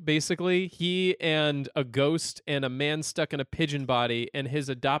Doo. Basically, he and a ghost and a man stuck in a pigeon body and his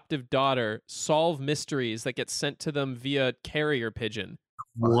adoptive daughter solve mysteries that get sent to them via carrier pigeon.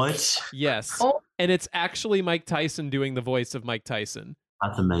 what? Yes, Oh. and it's actually Mike Tyson doing the voice of Mike Tyson.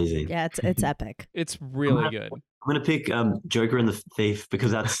 That's amazing. Yeah, it's epic. It's really good. I'm gonna pick Joker and the Thief because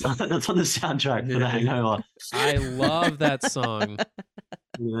that's that's on the soundtrack for The Hangover. I love that song.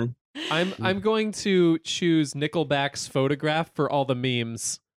 You know? I'm going to choose Nickelback's Photograph for all the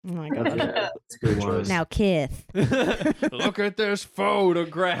memes. Oh my god. Yeah, that's a good choice. Now, Kith. Look at this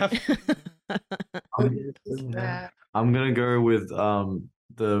photograph. Yeah. I'm gonna go with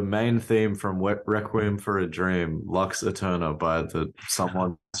the main theme from Requiem for a Dream, Lux Eterna by the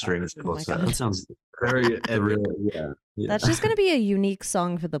Someone Strings Oh my Quartet. God. That sounds Very epic. Yeah. That's just gonna be a unique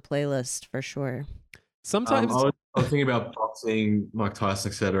song for the playlist for sure. Sometimes I was thinking about boxing, Mike Tyson,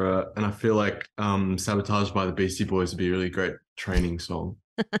 etc., and I feel like "Sabotage" by the Beastie Boys would be a really great training song.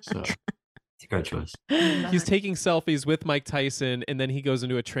 So it's a great choice. he's taking selfies with Mike Tyson, and then he goes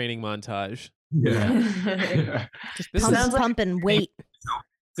into a training montage. yeah, Just This pump, sounds like- pump and wait.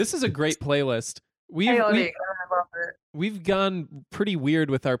 This is a great playlist. Chaotic. I love it. We've gone pretty weird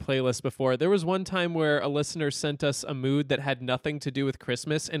with our playlist before. There was one time where a listener sent us a mood that had nothing to do with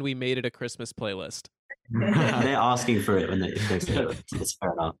Christmas, and we made it a Christmas playlist. They're asking for it when they say it. It's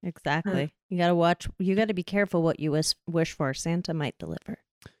fair enough. Exactly. You gotta watch. You gotta be careful what you wish for. Santa might deliver.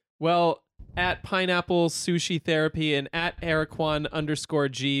 Well, at Pineapple Sushi Therapy and at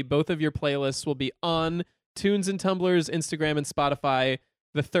Eric_G, both of your playlists will be on Tunes and Tumblr's Instagram and Spotify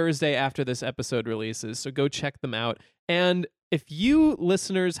the Thursday after this episode releases. So go check them out. And if you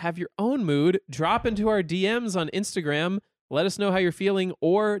listeners have your own mood, drop into our DMs on Instagram. Let us know how you're feeling,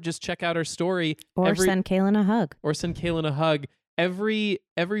 or just check out our story. Or send Kaylin a hug. Or send Kaylin a hug. Every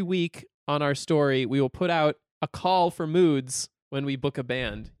week on our story, we will put out a call for moods when we book a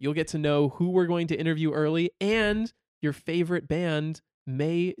band. You'll get to know who we're going to interview early, and your favorite band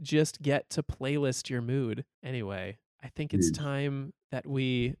may just get to playlist your mood. Anyway, I think it's time that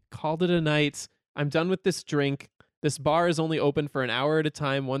we called it a night. I'm done with this drink. This bar is only open for an hour at a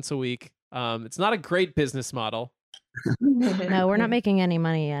time, once a week. It's not a great business model. No, we're not making any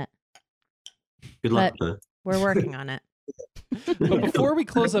money yet. Good luck. though. We're working on it. But before we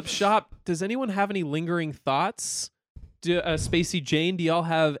close up shop, does anyone have any lingering thoughts? Spacey, Jane, do y'all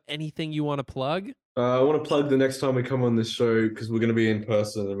have anything you want to plug? I want to plug the next time we come on this show because we're going to be in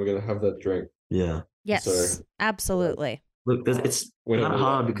person and we're going to have that drink. Yeah. Yes, So- absolutely. Look, it's Whenever kind of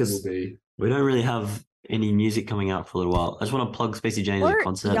hard that because will be. we don't really have any music coming out for a little while. I just want to plug Spacey Jane's Or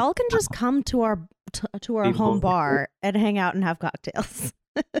concert. y'all can just come to our to our People. home bar and hang out and have cocktails.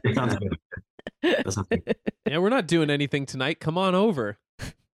 It sounds good. That sounds good. Yeah, we're not doing anything tonight. Come on over.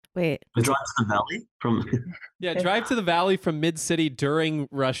 Wait, We drive to the valley from. Yeah, drive to the valley from Mid-City during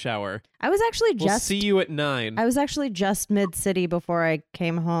rush hour. I was actually We'll just see you at 9. I was actually just mid-city before I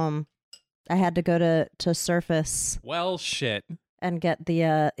came home. I had to go to Surface Well, shit. and get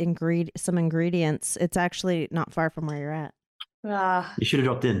the some ingredients. It's actually not far from where you're at. Ah, You should have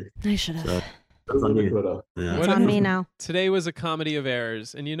dropped in. I should have. So, that's on you. Yeah. It's What on if- me now. Today was a comedy of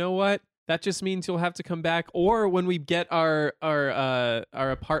errors, and you know what? That just means you'll have to come back, or when we get our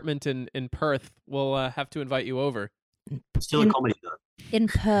apartment in Perth, we'll have to invite you over. Still a In- comedy though. In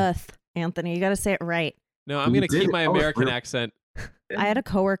Perth, Anthony, you got to say it right. No, I'm You gonna did keep it. my That was American real. accent. I had a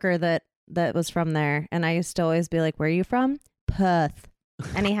coworker that was from there, and I used to always be like, "Where are you from?" Perth.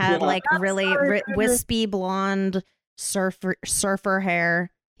 And he had like really wispy blonde surfer hair.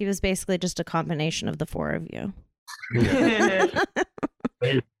 He was basically just a combination of the four of you.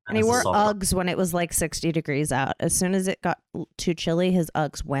 And he wore Uggs when it was like 60 degrees out. As soon as it got too chilly, his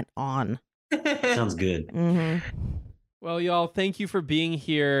Uggs went on. Sounds good. Mm-hmm. Well, y'all, thank you for being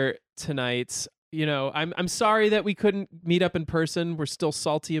here tonight. You know, I'm sorry that we couldn't meet up in person. We're still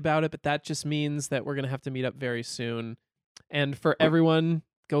salty about it, but that just means that we're gonna have to meet up very soon. And for everyone,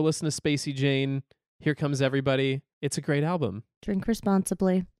 go listen to Spacey Jane. Here Comes Everybody. It's a great album. Drink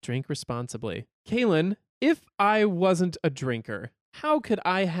responsibly. Drink responsibly. Kaylin, if I wasn't a drinker, how could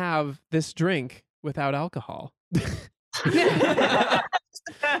I have this drink without alcohol? We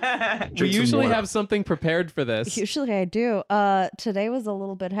Drink some usually water. have something prepared for this. Usually I do. Today was a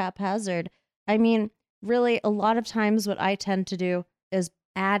little bit haphazard. I mean, really, a lot of times what I tend to do is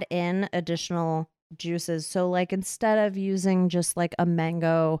add in additional juices. So, like, instead of using just like a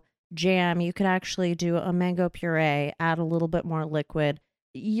mango jam, you could actually do a mango puree, add a little bit more liquid.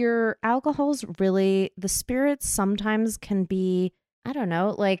 Your alcohols really, the spirits sometimes can be, I don't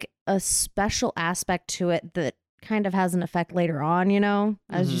know, like a special aspect to it that kind of has an effect later on, you know?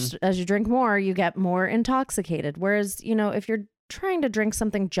 As you drink more, you get more intoxicated. Whereas, you know, if you're trying to drink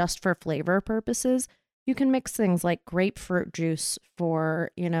something just for flavor purposes, you can mix things like grapefruit juice for,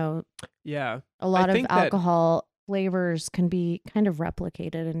 you know, Yeah. a lot of think that- alcohol flavors can be kind of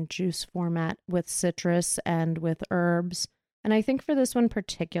replicated in juice format with citrus and with herbs. And I think for this one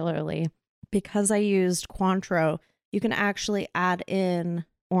particularly, because I used Cointreau, you can actually add in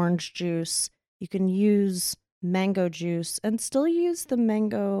orange juice. You can use mango juice and still use the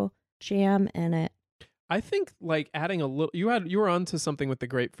mango jam in it. I think like adding a little, you were onto something with the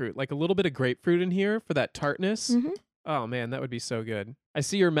grapefruit, like a little bit of grapefruit in here for that tartness. Mhm. Oh man, that would be so good. I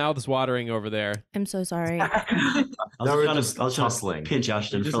see your mouth's watering over there. I'm so sorry. I Now we're was just trying to tussling. pinch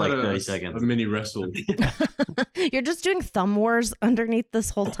Ashton Just for like had 30 a seconds. mini wrestle. You're just doing thumb wars underneath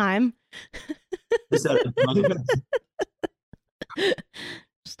this whole time. Just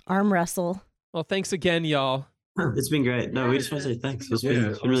Just arm wrestle. Well, thanks again, y'all. It's been great. No, we just want to say thanks. It's been, Yeah,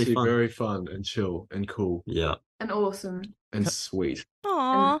 it's been really honestly, fun. very fun and chill and cool Yeah. and awesome. and sweet.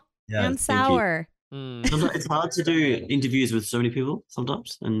 Aw, Yeah. and thank you. sour. Mm. Sometimes it's hard to do interviews with so many people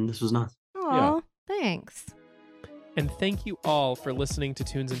sometimes, and this was nice. Aw, thanks. And thank you all for listening to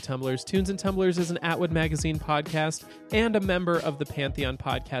Tunes and Tumblers. Tunes and Tumblers is an Atwood Magazine podcast and a member of the Pantheon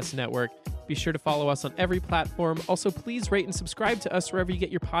Podcast Network. Be sure to follow us on every platform. Also, please rate and subscribe to us wherever you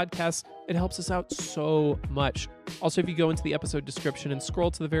get your podcasts. It helps us out so much. Also, if you go into the episode description and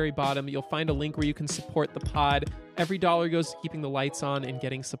scroll to the very bottom, you'll find a link where you can support the pod. Every dollar goes to keeping the lights on and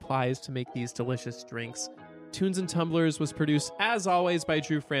getting supplies to make these delicious drinks. Tunes and Tumblers was produced, as always, by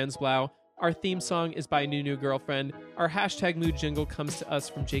Drew Franzblau. Our theme song is by New Girlfriend. Our hashtag mood jingle comes to us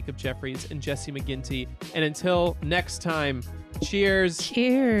from Jacob Jeffries and Jesse McGinty. And until next time, cheers.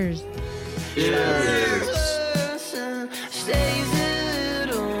 Cheers. Cheers.